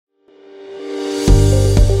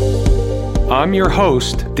I'm your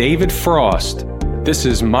host, David Frost. This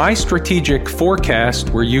is my strategic forecast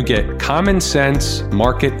where you get common sense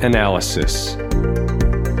market analysis.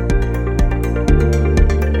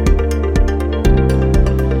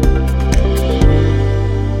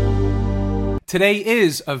 Today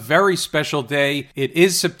is a very special day. It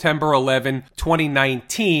is September 11,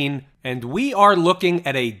 2019, and we are looking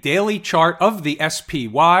at a daily chart of the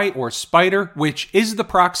SPY or SPDR, which is the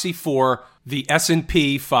proxy for the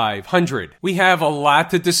S&P 500. We have a lot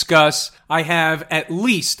to discuss. I have at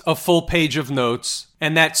least a full page of notes,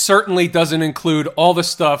 and that certainly doesn't include all the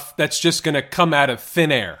stuff that's just going to come out of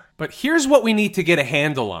thin air. But here's what we need to get a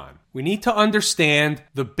handle on. We need to understand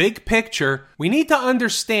the big picture. We need to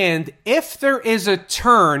understand if there is a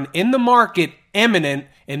turn in the market imminent,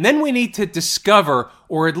 and then we need to discover,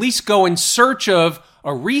 or at least go in search of,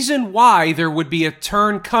 a reason why there would be a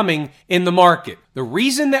turn coming in the market. The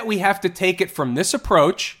reason that we have to take it from this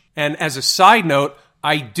approach, and as a side note,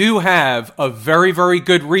 I do have a very, very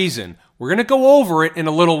good reason. We're going to go over it in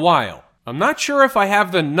a little while. I'm not sure if I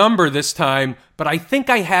have the number this time, but I think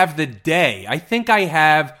I have the day. I think I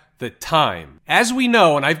have the time. As we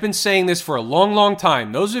know, and I've been saying this for a long, long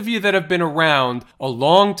time, those of you that have been around a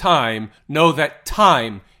long time know that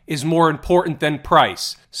time is more important than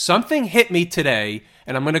price. Something hit me today,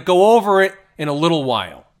 and I'm going to go over it in a little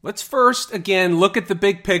while. Let's first, again, look at the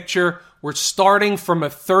big picture. We're starting from a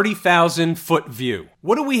 30,000-foot view.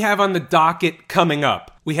 What do we have on the docket coming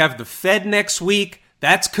up? We have the Fed next week.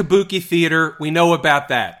 That's kabuki theater. We know about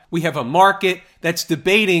that. We have a market that's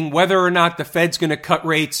debating whether or not the Fed's going to cut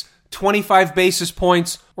rates 25 basis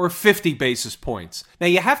points or 50 basis points. Now,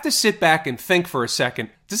 you have to sit back and think for a second.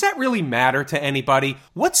 Does that really matter to anybody?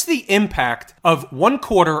 What's the impact of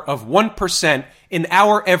 0.25% in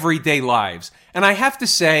our everyday lives? And I have to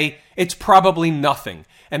say, it's probably nothing.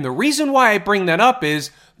 And the reason why I bring that up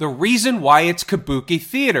is the reason why it's kabuki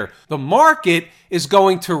theater. The market is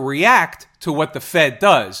going to react to what the Fed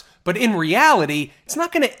does. But in reality, it's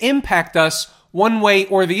not going to impact us one way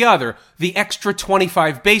or the other, the extra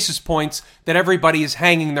 25 basis points that everybody is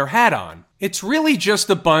hanging their hat on. It's really just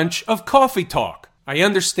a bunch of coffee talk. I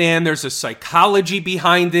understand there's a psychology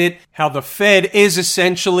behind it, how the Fed is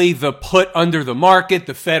essentially the put under the market.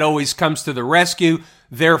 The Fed always comes to the rescue.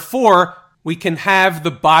 Therefore, we can have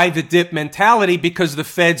the buy the dip mentality because the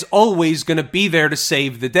Fed's always going to be there to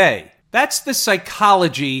save the day. That's the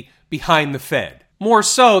psychology behind the Fed. More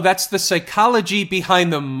so, that's the psychology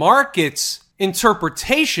behind the market's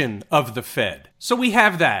interpretation of the Fed. So we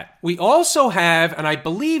have that. We also have, and I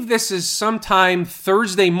believe this is sometime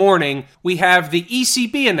Thursday morning, we have the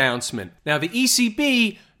ECB announcement. Now the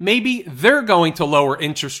ECB, maybe they're going to lower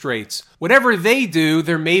interest rates. Whatever they do,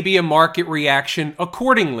 there may be a market reaction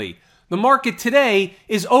accordingly. The market today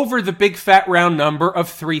is over the big fat round number of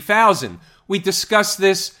 3,000. We discussed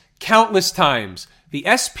this countless times. The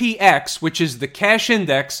SPX, which is the cash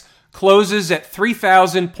index, closes at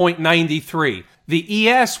 3,000.93. The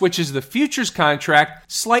ES, which is the futures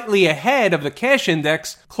contract, slightly ahead of the cash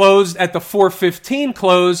index, closed at the 415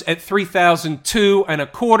 close at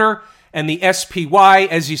 3,002.25, and the SPY,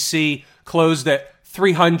 as you see, closed at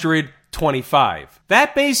 325.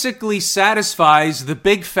 That basically satisfies the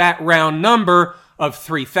big fat round number of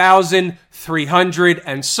 3,300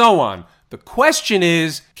 and so on. The question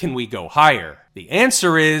is, can we go higher? The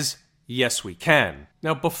answer is, yes, we can.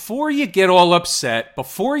 Now, before you get all upset,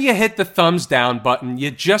 before you hit the thumbs down button, you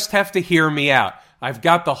just have to hear me out. I've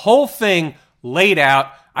got the whole thing laid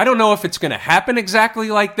out. I don't know if it's going to happen exactly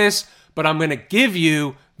like this, but I'm going to give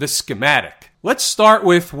you the schematic. Let's start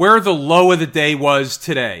with where the low of the day was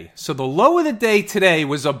today. So the low of the day today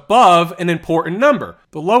was above an important number.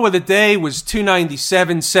 The low of the day was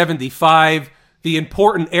 297.75. The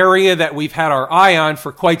important area that we've had our eye on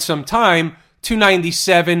for quite some time,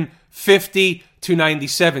 297.50.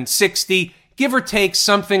 297.60, give or take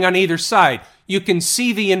something on either side. You can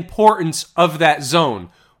see the importance of that zone.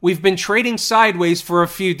 We've been trading sideways for a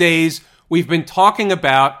few days. We've been talking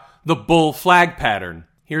about the bull flag pattern.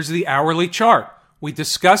 Here's the hourly chart. We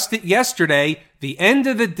discussed it yesterday. The end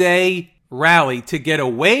of the day rally to get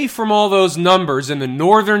away from all those numbers in the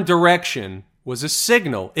northern direction was a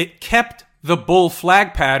signal. It kept the bull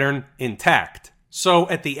flag pattern intact. So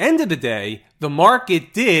at the end of the day, the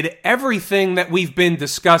market did everything that we've been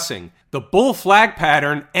discussing. The bull flag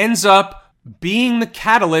pattern ends up being the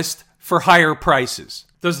catalyst for higher prices.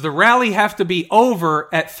 Does the rally have to be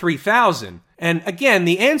over at 3,000? And again,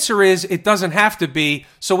 the answer is it doesn't have to be,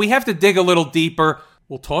 so we have to dig a little deeper.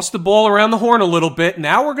 We'll toss the ball around the horn a little bit.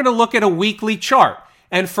 Now we're going to look at a weekly chart.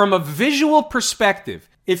 And from a visual perspective,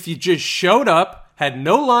 if you just showed up, had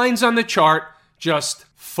no lines on the chart, just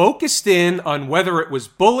focused in on whether it was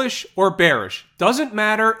bullish or bearish. Doesn't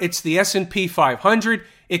matter, it's the S&P 500.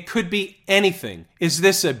 It could be anything. Is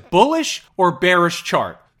this a bullish or bearish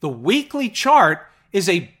chart? The weekly chart is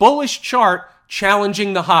a bullish chart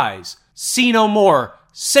challenging the highs. See no more,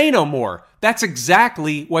 say no more. That's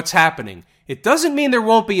exactly what's happening. It doesn't mean there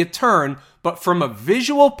won't be a turn, but from a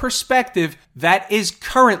visual perspective, that is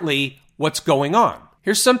currently what's going on.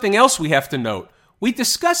 Here's something else we have to note. We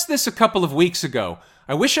discussed this a couple of weeks ago.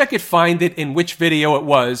 I wish I could find it in which video it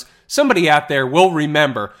was. Somebody out there will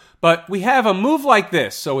remember. But we have a move like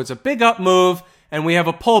this. So it's a big up move, and we have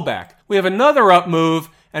a pullback. We have another up move,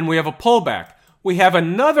 and we have a pullback. We have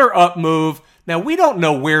another up move. Now, we don't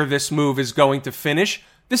know where this move is going to finish.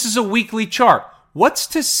 This is a weekly chart. What's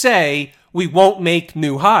to say we won't make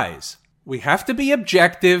new highs? We have to be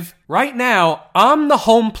objective. Right now, I'm the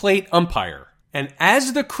home plate umpire. And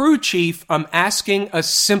as the crew chief, I'm asking a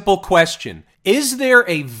simple question. Is there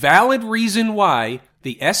a valid reason why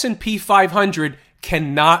the S&P 500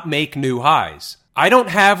 cannot make new highs? I don't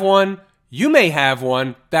have one. You may have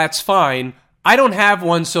one. That's fine. I don't have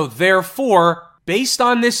one. So therefore, based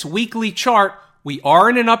on this weekly chart, we are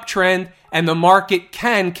in an uptrend and the market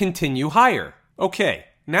can continue higher. Okay,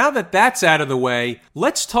 now that that's out of the way,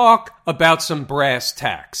 let's talk about some brass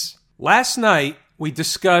tacks. Last night, we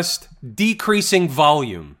discussed decreasing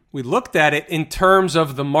volume. We looked at it in terms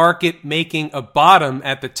of the market making a bottom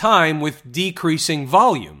at the time with decreasing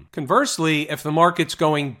volume. Conversely, if the market's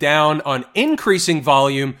going down on increasing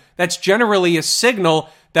volume, that's generally a signal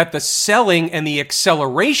that the selling and the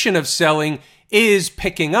acceleration of selling is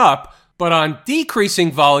picking up. But on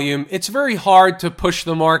decreasing volume, it's very hard to push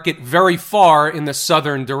the market very far in the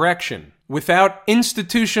southern direction. Without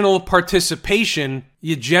institutional participation,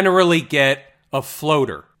 you generally get a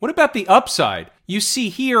floater. What about the upside? You see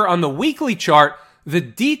here on the weekly chart, the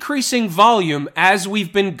decreasing volume as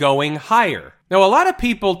we've been going higher. Now, a lot of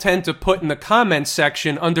people tend to put in the comments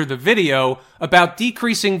section under the video about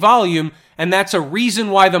decreasing volume, and that's a reason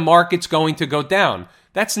why the market's going to go down.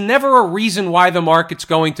 That's never a reason why the market's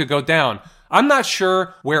going to go down. I'm not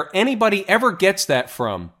sure where anybody ever gets that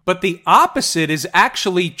from, but the opposite is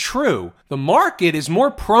actually true. The market is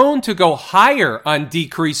more prone to go higher on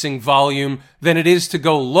decreasing volume than it is to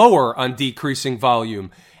go lower on decreasing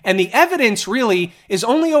volume. And the evidence really is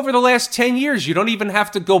only over the last 10 years. You don't even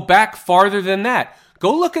have to go back farther than that.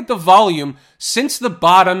 Go look at the volume since the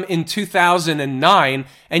bottom in 2009,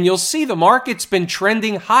 and you'll see the market's been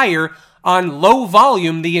trending higher on low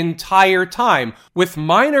volume the entire time, with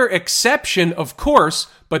minor exception, of course,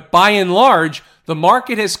 but by and large, the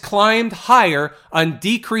market has climbed higher on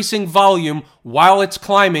decreasing volume while it's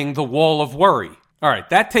climbing the wall of worry. All right,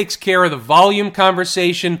 that takes care of the volume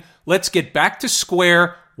conversation. Let's get back to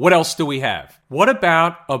square. What else do we have? What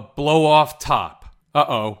about a blow-off top?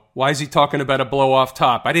 Uh-oh, why is he talking about a blow-off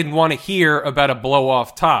top? I didn't want to hear about a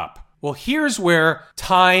blow-off top. Well, here's where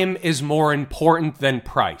time is more important than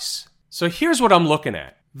price. So here's what I'm looking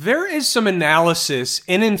at. There is some analysis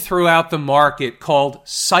in and throughout the market called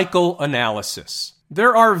cycle analysis.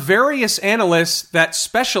 There are various analysts that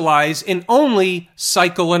specialize in only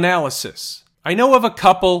cycle analysis. I know of a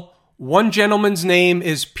couple. One gentleman's name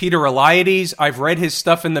is Peter Eliades. I've read his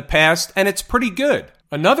stuff in the past, and it's pretty good.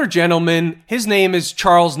 Another gentleman, his name is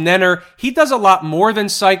Charles Nenner. He does a lot more than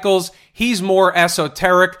cycles. He's more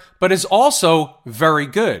esoteric, but is also very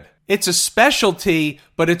good. It's a specialty,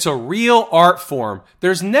 but it's a real art form.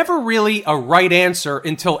 There's never really a right answer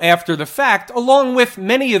until after the fact, along with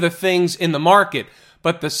many of the things in the market.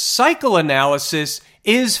 But the cycle analysis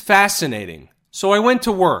is fascinating. So I went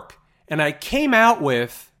to work, and I came out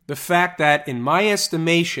with the fact that, in my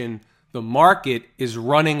estimation, the market is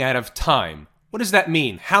running out of time. What does that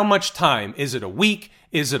mean? How much time? Is it a week?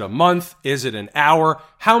 Is it a month? Is it an hour?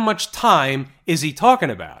 How much time is he talking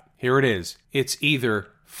about? Here it is. It's either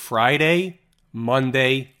Friday,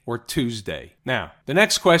 Monday, or Tuesday. Now, the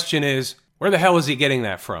next question is, where the hell is he getting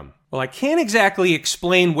that from? Well, I can't exactly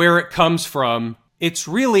explain where it comes from. It's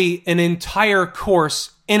really an entire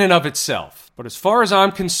course in and of itself. But as far as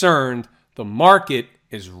I'm concerned, the market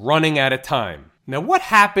is running out of time. Now, what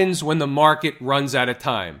happens when the market runs out of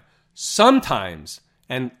time? Sometimes,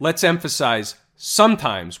 and let's emphasize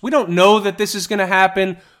sometimes, we don't know that this is going to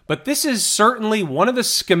happen, but this is certainly one of the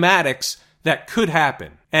schematics that could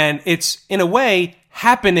happen. And it's, in a way,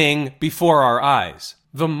 happening before our eyes.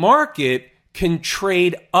 The market can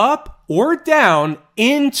trade up or down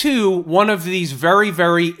into one of these very,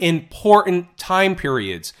 very important time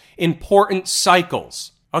periods, important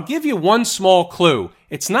cycles. I'll give you one small clue.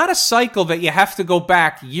 It's not a cycle that you have to go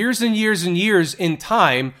back years and years and years in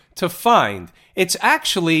time to find. It's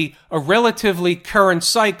actually a relatively current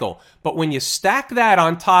cycle, but when you stack that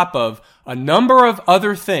on top of a number of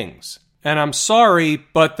other things, and I'm sorry,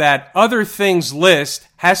 but that other things list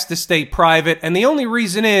has to stay private, and the only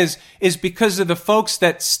reason is because of the folks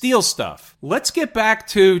that steal stuff. Let's get back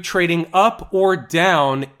to trading up or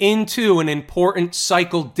down into an important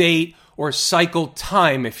cycle date or cycle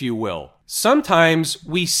time, if you will. Sometimes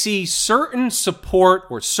we see certain support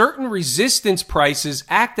or certain resistance prices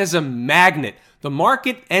act as a magnet. The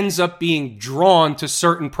market ends up being drawn to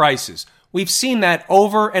certain prices. We've seen that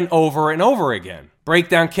over and over and over again.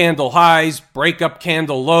 Breakdown candle highs, break up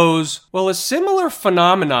candle lows. Well, a similar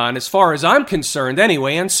phenomenon as far as I'm concerned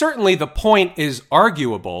anyway, and certainly the point is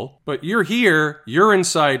arguable, but you're here, you're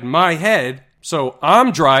inside my head, so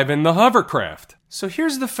I'm driving the hovercraft. So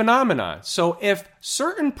here's the phenomenon. So if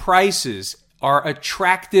certain prices are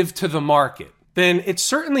attractive to the market, then it's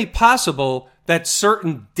certainly possible that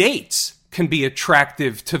certain dates can be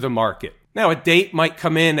attractive to the market. Now, a date might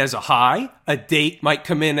come in as a high, a date might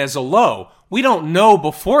come in as a low. We don't know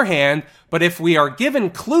beforehand, but if we are given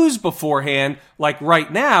clues beforehand, like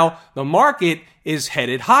right now, the market is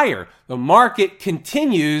headed higher. The market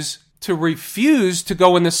continues to refuse to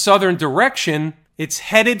go in the southern direction. It's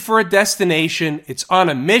headed for a destination. It's on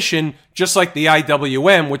a mission, just like the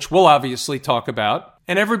IWM, which we'll obviously talk about.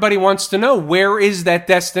 And everybody wants to know, where is that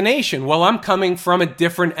destination? Well, I'm coming from a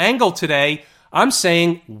different angle today. I'm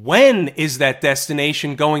saying, when is that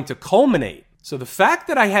destination going to culminate? So the fact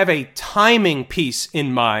that I have a timing piece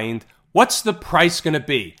in mind, what's the price going to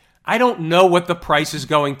be? I don't know what the price is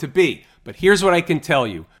going to be, but here's what I can tell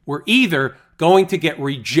you. We're either going to get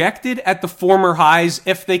rejected at the former highs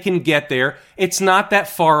if they can get there. It's not that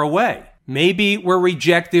far away. Maybe we're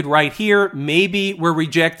rejected right here. Maybe we're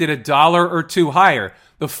rejected $1 or $2 higher.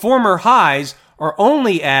 The former highs are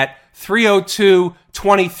only at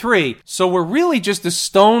 302.23, so we're really just a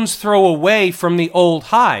stone's throw away from the old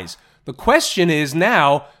highs. The question is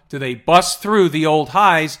now, do they bust through the old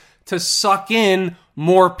highs to suck in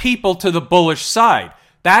more people to the bullish side?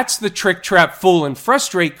 That's the Trick, Trap, Fool, and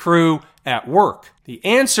Frustrate crew at work. The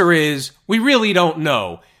answer is, we really don't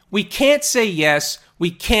know. We can't say yes, we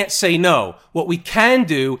can't say no. What we can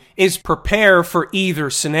do is prepare for either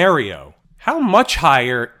scenario. How much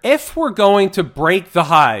higher, if we're going to break the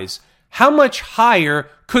highs, how much higher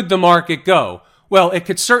could the market go? Well, it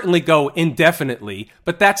could certainly go indefinitely,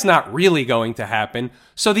 but that's not really going to happen.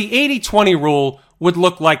 So the 80-20 rule would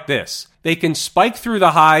look like this. They can spike through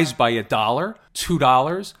the highs by $1,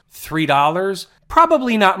 $2, $3,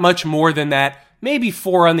 probably not much more than that, maybe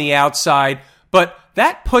 4 on the outside, but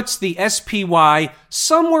that puts the SPY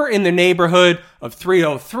somewhere in the neighborhood of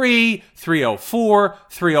 303, 304,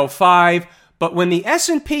 305. But when the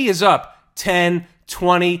S&P is up 10,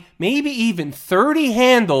 20, maybe even 30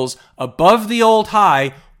 handles above the old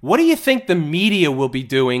high, what do you think the media will be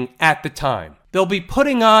doing at the time? They'll be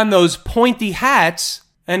putting on those pointy hats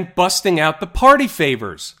and busting out the party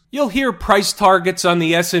favors. You'll hear price targets on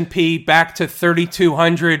the S&P back to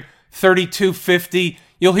 3,200, 3,250.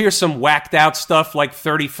 You'll hear some whacked out stuff like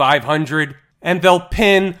 3,500, and they'll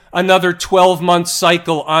pin another 12-month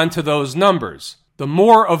cycle onto those numbers. The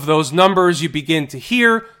more of those numbers you begin to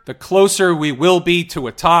hear, the closer we will be to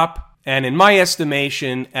a top. And in my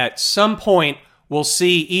estimation, at some point, we'll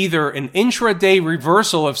see either an intraday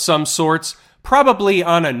reversal of some sorts, probably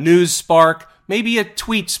on a news spark, maybe a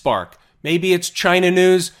tweet spark. Maybe it's China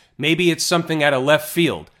news. Maybe it's something out of left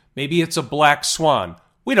field. Maybe it's a black swan.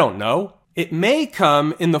 We don't know. It may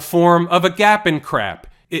come in the form of a gap and crap.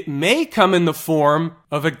 It may come in the form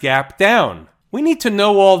of a gap down. We need to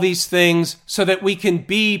know all these things so that we can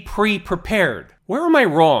be pre-prepared. Where am I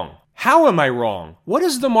wrong? How am I wrong? What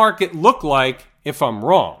does the market look like if I'm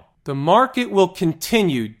wrong? The market will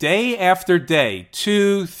continue day after day,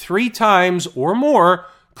 2, 3 times or more,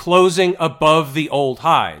 closing above the old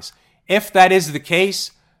highs. If that is the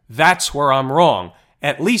case, that's where I'm wrong.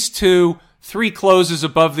 At least 2, 3 closes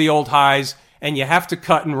above the old highs, and you have to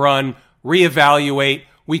cut and run, reevaluate.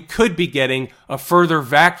 We could be getting a further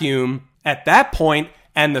vacuum at that point,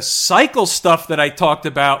 and the cycle stuff that I talked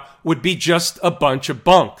about would be just a bunch of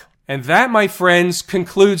bunk. And that, my friends,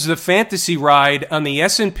 concludes the fantasy ride on the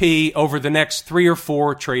S&P over the next 3 or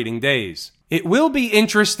 4 trading days. It will be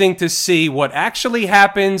interesting to see what actually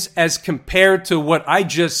happens as compared to what I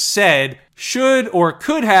just said should or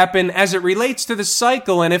could happen as it relates to the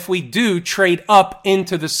cycle, and if we do trade up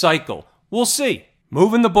into the cycle. We'll see.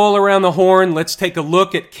 Moving the ball around the horn, let's take a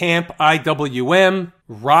look at Camp IWM,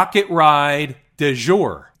 Rocket Ride de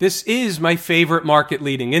jour. This is my favorite market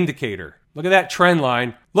leading indicator. Look at that trend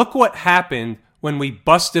line. Look what happened when we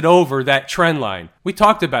busted over that trend line. We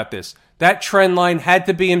talked about this. That trend line had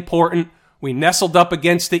to be important. We nestled up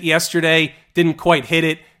against it yesterday, didn't quite hit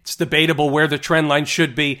it. It's debatable where the trend line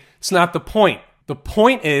should be. It's not the point. The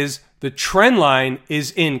point is the trend line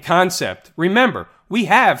is in concept. Remember, we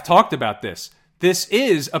have talked about this. This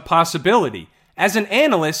is a possibility. As an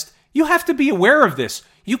analyst, you have to be aware of this.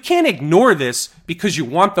 You can't ignore this because you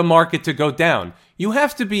want the market to go down. You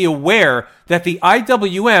have to be aware that the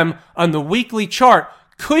IWM on the weekly chart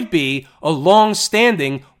could be a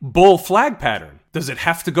long-standing bull flag pattern. Does it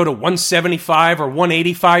have to go to 175 or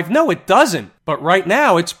 185? No, it doesn't. But right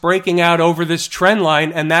now, it's breaking out over this trend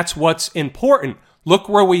line, and that's what's important. Look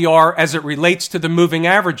where we are as it relates to the moving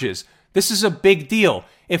averages. This is a big deal.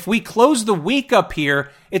 If we close the week up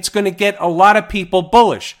here, it's going to get a lot of people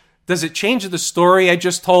bullish. Does it change the story I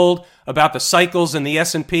just told about the cycles and the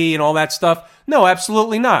S&P and all that stuff? No,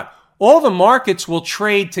 absolutely not. All the markets will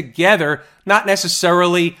trade together, not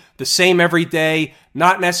necessarily the same every day,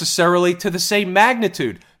 not necessarily to the same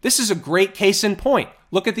magnitude. This is a great case in point.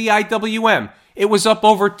 Look at the IWM. It was up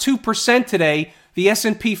over 2% today. The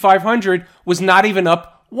S&P 500 was not even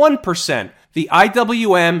up 1%. The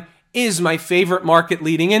IWM is my favorite market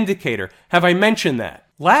leading indicator. Have I mentioned that?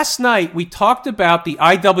 Last night, we talked about the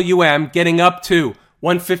IWM getting up to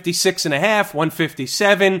 156.5,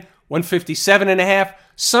 157, 157.5,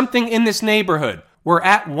 something in this neighborhood. We're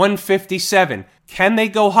at 157. Can they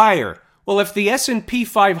go higher? Well, if the S&P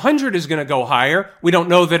 500 is going to go higher, we don't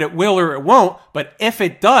know that it will or it won't, but if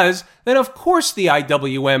it does, then of course the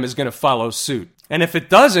IWM is going to follow suit. And if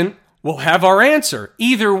it doesn't, we'll have our answer.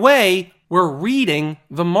 Either way, we're reading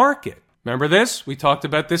the market. Remember this? We talked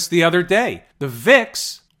about this the other day. The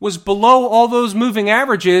VIX was below all those moving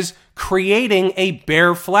averages, creating a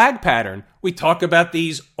bear flag pattern. We talk about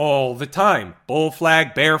these all the time. Bull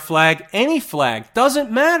flag, bear flag, any flag,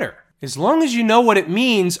 doesn't matter. As long as you know what it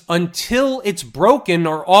means until it's broken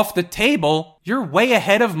or off the table, you're way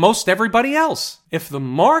ahead of most everybody else. If the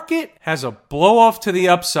market has a blow off to the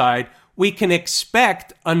upside, we can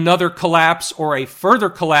expect another collapse or a further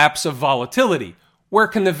collapse of volatility. Where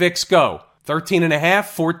can the VIX go? $13.5,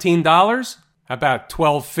 $14? How about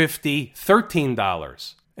 $12.50,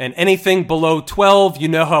 $13? And anything below 12, you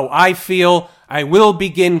know how I feel. I will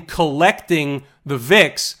begin collecting the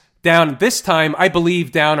VIX down, this time, I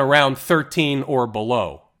believe, down around 13 or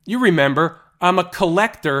below. You remember, I'm a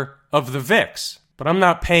collector of the VIX, but I'm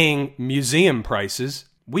not paying museum prices.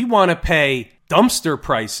 We want to pay dumpster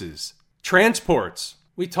prices. Transports.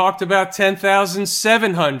 We talked about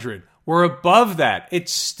 10,700. We're above that.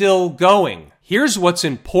 It's still going. Here's what's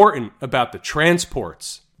important about the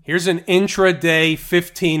transports. Here's an intraday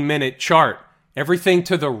 15-minute chart. Everything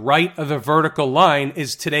to the right of the vertical line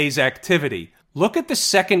is today's activity. Look at the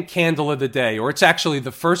second candle of the day, or it's actually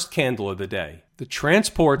the first candle of the day. The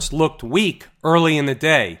transports looked weak early in the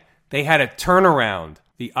day. They had a turnaround.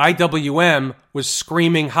 The IWM was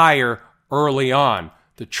screaming higher early on.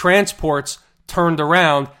 The transports turned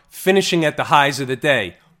around, finishing at the highs of the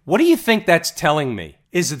day. What do you think that's telling me?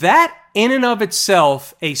 Is that in and of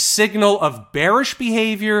itself a signal of bearish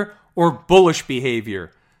behavior or bullish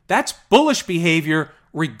behavior? That's bullish behavior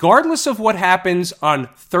regardless of what happens on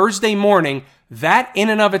Thursday morning. That in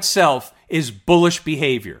and of itself is bullish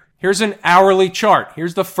behavior. Here's an hourly chart.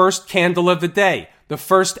 Here's the first candle of the day, the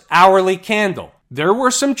first hourly candle. There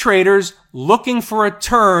were some traders looking for a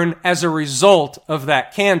turn as a result of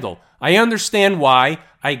that candle. I understand why.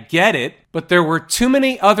 I get it. But there were too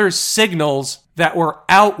many other signals that were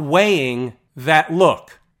outweighing that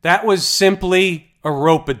look. That was simply a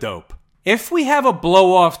rope-a-dope. If we have a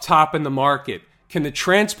blow-off top in the market, can the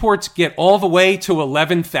transports get all the way to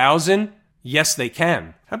 11,000? Yes, they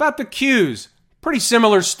can. How about the Qs? Pretty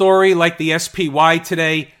similar story like the SPY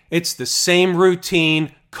today. It's the same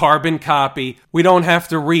routine, carbon copy. We don't have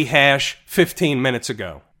to rehash 15 minutes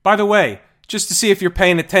ago. By the way, just to see if you're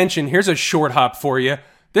paying attention, here's a short hop for you.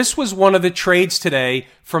 This was one of the trades today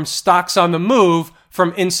from Stocks on the Move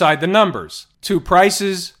from inside the numbers. Two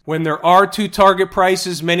prices. When there are two target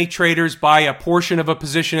prices, many traders buy a portion of a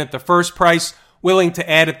position at the first price, willing to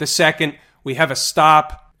add at the second. We have a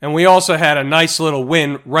stop, and we also had a nice little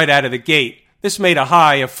win right out of the gate. This made a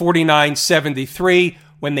high of 49.73.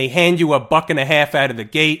 When they hand you $1.50 out of the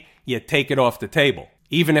gate, you take it off the table.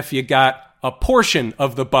 Even if you got a portion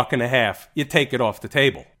of the $1.50, you take it off the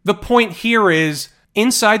table. The point here is,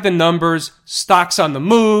 inside the numbers, Stocks on the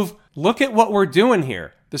Move. Look at what we're doing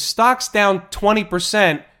here. The stock's down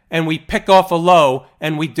 20% and we pick off a low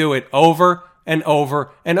and we do it over and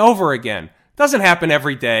over and over again. Doesn't happen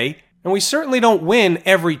every day, and we certainly don't win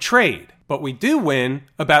every trade, but we do win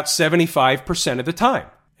about 75% of the time.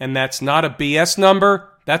 And that's not a BS number.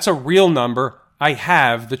 That's a real number. I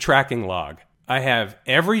have the tracking log. I have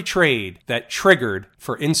every trade that triggered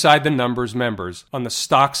for Inside the Numbers members on the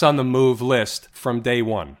Stocks on the Move list from day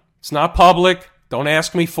one. It's not public. Don't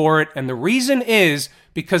ask me for it. And the reason is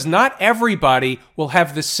because not everybody will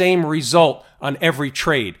have the same result on every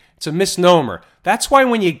trade. It's a misnomer. That's why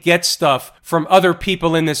when you get stuff from other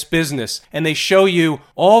people in this business and they show you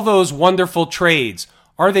all those wonderful trades,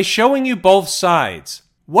 are they showing you both sides?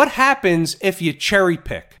 What happens if you cherry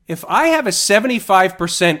pick? If I have a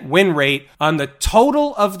 75% win rate on the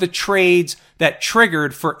total of the trades that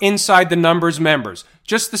triggered for Inside the Numbers members,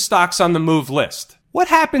 just the Stocks on the Move list, what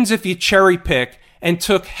happens if you cherry pick and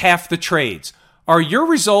took half the trades? Are your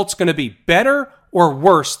results going to be better or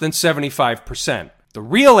worse than 75%? The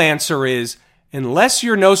real answer is, unless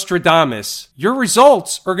you're Nostradamus, your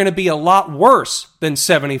results are going to be a lot worse than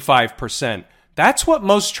 75%. That's what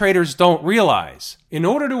most traders don't realize. In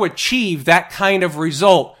order to achieve that kind of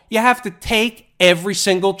result, you have to take every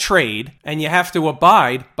single trade and you have to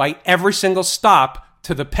abide by every single stop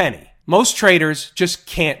to the penny. Most traders just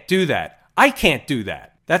can't do that. I can't do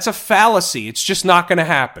that. That's a fallacy. It's just not going to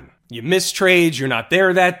happen. You miss trades, you're not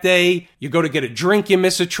there that day, you go to get a drink, you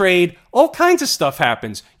miss a trade, all kinds of stuff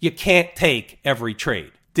happens. You can't take every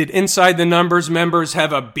trade. Did Inside the Numbers members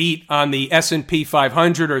have a beat on the S&P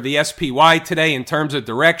 500 or the SPY today in terms of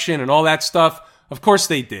direction and all that stuff? Of course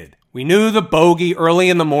they did. We knew the bogey early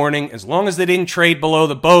in the morning. As long as they didn't trade below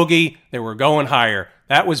the bogey, they were going higher.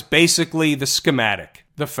 That was basically the schematic.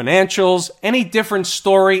 The financials, any different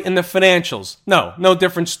story in the financials? No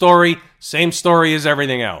different story. Same story as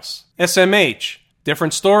everything else. SMH,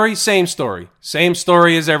 different story, same story. Same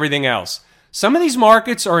story as everything else. Some of these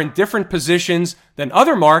markets are in different positions than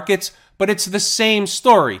other markets, but it's the same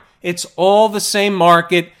story. It's all the same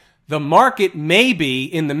market. The market may be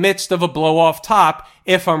in the midst of a blow-off top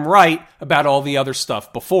if I'm right about all the other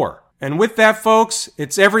stuff before. And with that, folks,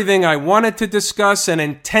 it's everything I wanted to discuss and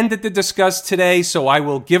intended to discuss today, so I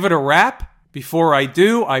will give it a wrap. Before I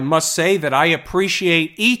do, I must say that I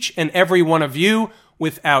appreciate each and every one of you.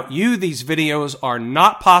 Without you, these videos are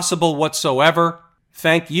not possible whatsoever.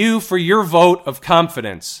 Thank you for your vote of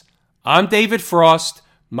confidence. I'm David Frost,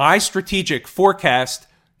 My Strategic Forecast.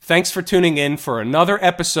 Thanks for tuning in for another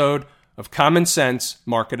episode of Common Sense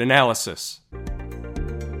Market Analysis.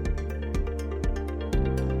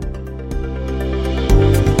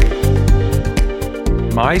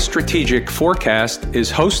 My Strategic Forecast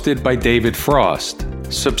is hosted by David Frost.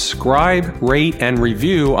 Subscribe, rate, and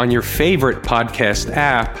review on your favorite podcast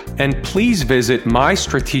app, and please visit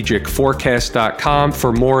mystrategicforecast.com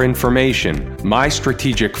for more information. My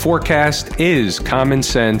Strategic Forecast is common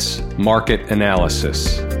sense market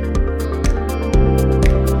analysis.